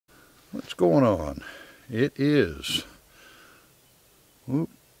What's going on? It is, I don't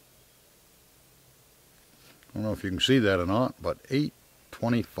know if you can see that or not, but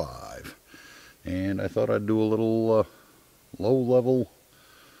 8:25. And I thought I'd do a little low-level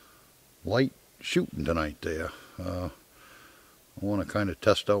light shooting tonight there. I want to kind of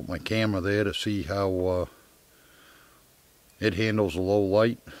test out my camera there to see how it handles the low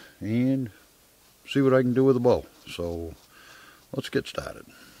light and see what I can do with the bow. So let's get started.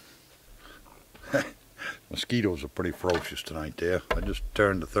 Mosquitoes are pretty ferocious tonight there. I just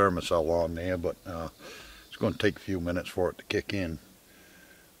turned the thermocell on there, but it's going to take a few minutes for it to kick in.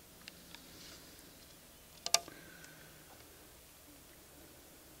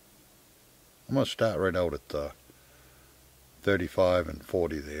 I'm going to start right out at 35 and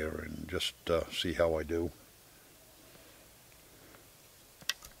 40 there and just see how I do.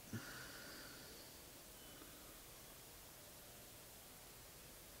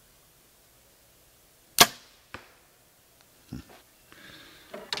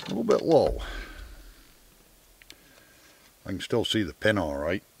 A little bit low. I can still see the pin all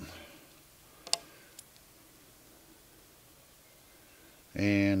right.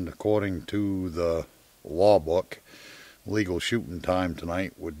 And according to the law book, legal shooting time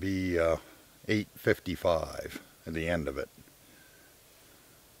tonight would be 8:55 at the end of it.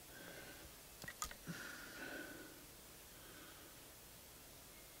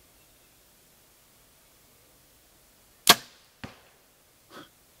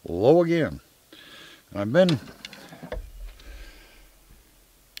 Low again. I've been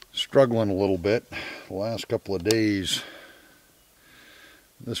struggling a little bit the last couple of days.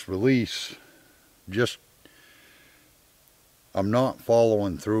 This release, just I'm not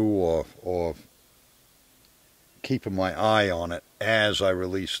following through or keeping my eye on it as I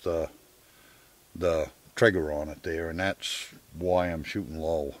release the trigger on it there, and that's why I'm shooting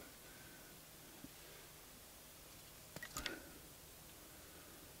low.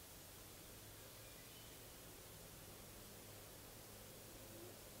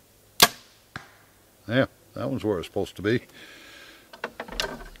 Yeah, that one's where it's supposed to be.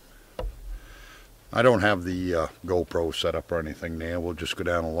 I don't have the GoPro set up or anything there. We'll just go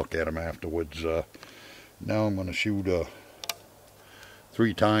down and look at them afterwards. Now I'm going to shoot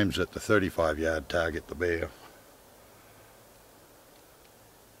 3 times at the 35-yard target, the bear.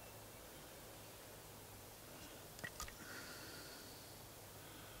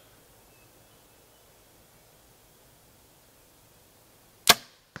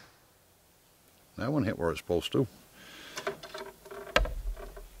 That one hit where it's supposed to.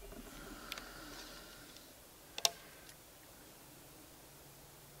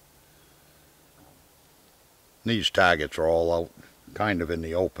 These targets are all out kind of in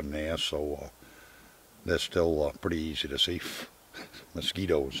the open there, so they're still pretty easy to see.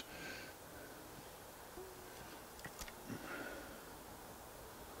 Mosquitoes.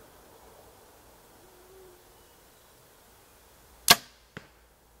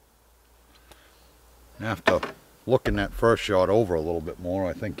 After looking that first shot over a little bit more,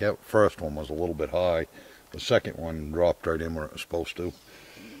 I think that first one was a little bit high. The second one dropped right in where it was supposed to.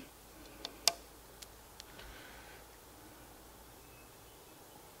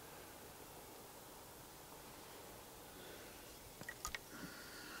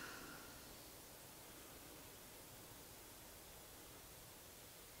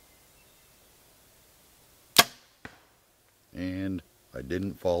 And I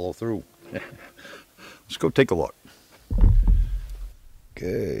didn't follow through. Let's go take a look.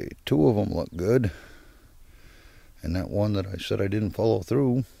 Okay, 2 of them look good. And that one that I said I didn't follow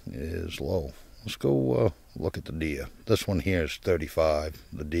through is low. Let's go look at the deer. This one here is 35.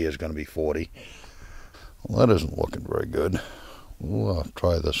 The deer is going to be 40. Well, that isn't looking very good. We'll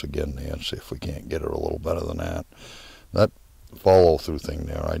try this again there and see if we can't get her a little better than that. That follow through thing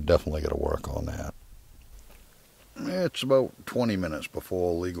there, I definitely got to work on that. It's about 20 minutes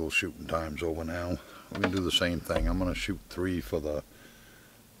before legal shooting time's over now. We can do the same thing. I'm going to shoot 3 for the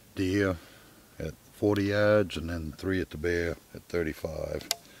deer at 40 yards and then 3 at the bear at 35.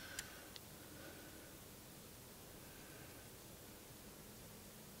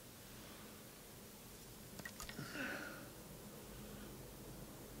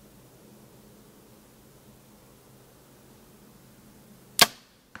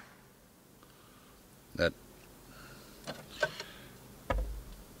 That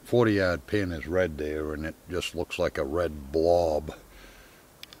 40-yard pin is red there, and it just looks like a red blob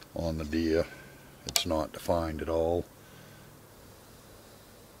on the deer. It's not defined at all.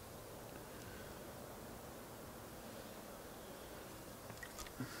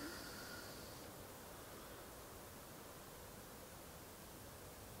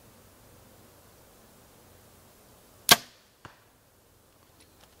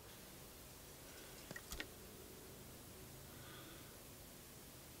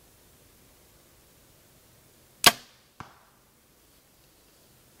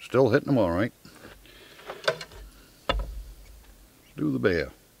 Still hitting them all right. Let's do the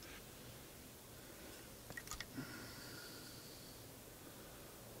bear.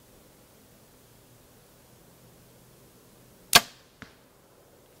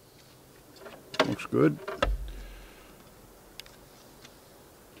 Looks good.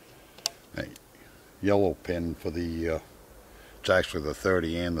 Hey, yellow pin for the, it's actually the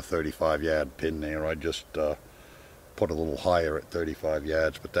 30 and the 35 yard pin there. I just put a little higher at 35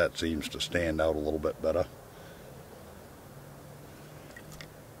 yards, but that seems to stand out a little bit better.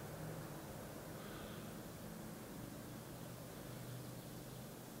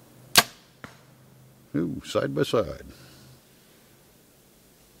 Ooh, side by side.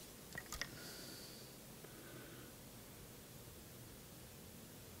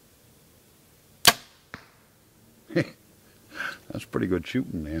 That's pretty good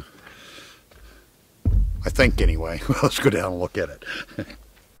shooting there. I think anyway. Well, let's go down and look at it.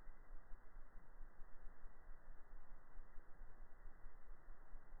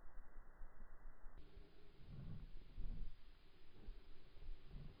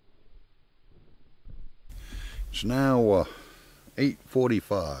 It's now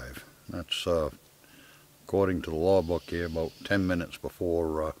 8:45. That's according to the law book here, about 10 minutes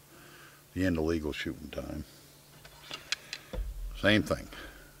before the end of legal shooting time. Same thing.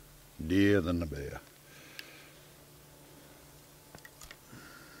 Deer than the bear.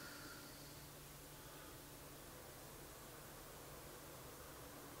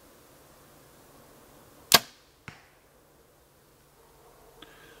 I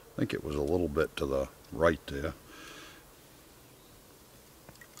think it was a little bit to the right there.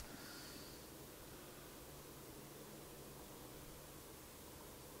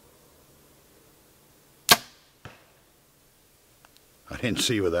 I didn't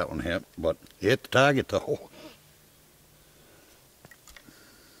see where that one hit, but it hit the target though.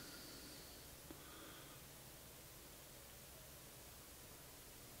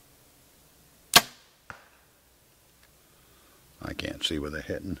 I can't see where they're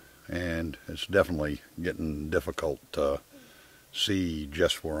hitting, and it's definitely getting difficult to see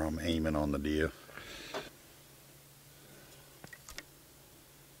just where I'm aiming on the deer.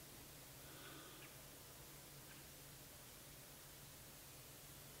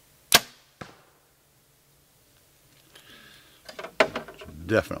 It's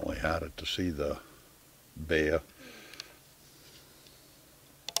definitely harder to see the bear.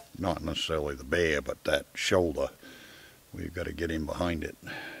 Not necessarily the bear, but that shoulder. We've got to get in behind it.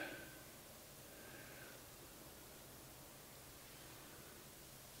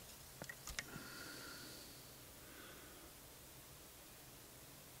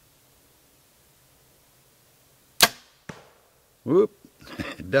 Whoop!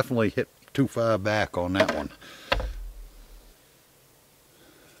 Definitely hit too far back on that one.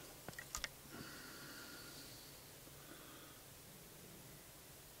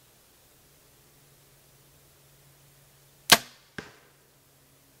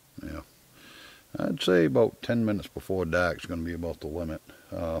 Yeah, I'd say about 10 minutes before dark is going to be about the limit.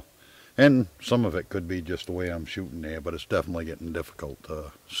 And some of it could be just the way I'm shooting there, but it's definitely getting difficult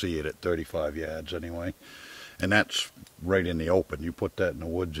to see it at 35 yards anyway. And that's right in the open. You put that in the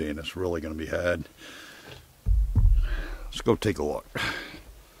woods and it's really going to be hard. Let's go take a look.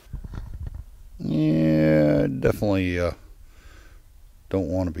 Yeah, definitely don't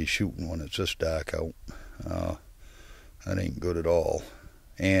want to be shooting when it's this dark out. That ain't good at all.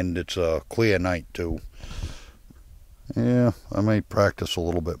 And it's a clear night too. Yeah, I may practice a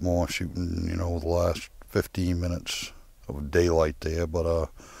little bit more shooting, you know, the last 15 minutes of daylight there, but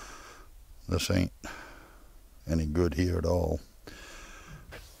this ain't any good here at all.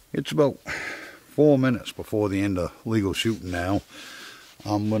 It's about 4 minutes before the end of legal shooting now.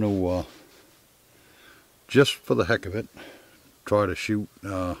 I'm going to, just for the heck of it, try to shoot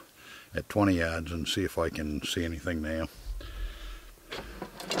at 20 yards and see if I can see anything there.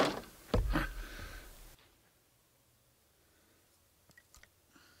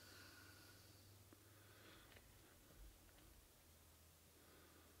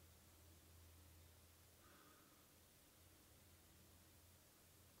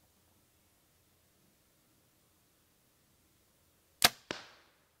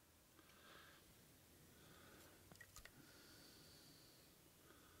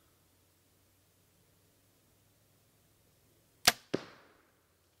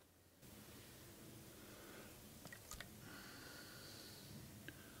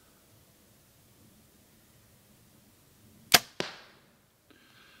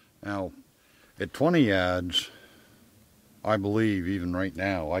 Now, at 20 yards, I believe even right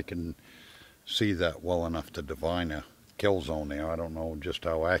now I can see that well enough to divine a kill zone there. I don't know just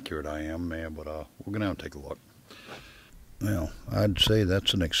how accurate I am there, but we're going to take a look. Well, I'd say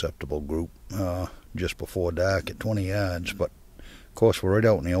that's an acceptable group, just before dark at 20 yards, but of course we're right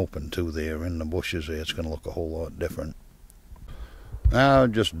out in the open too there, in the bushes there. It's going to look a whole lot different.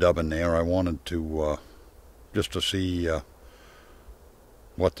 Just dubbing there. I wanted to, just to see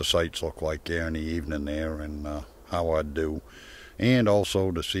what the sights look like there in the evening there, and how I'd do, and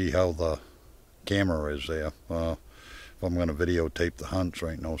also to see how the camera is there. If I'm going to videotape the hunts,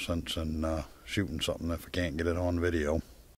 right, no sense in shooting something if I can't get it on video.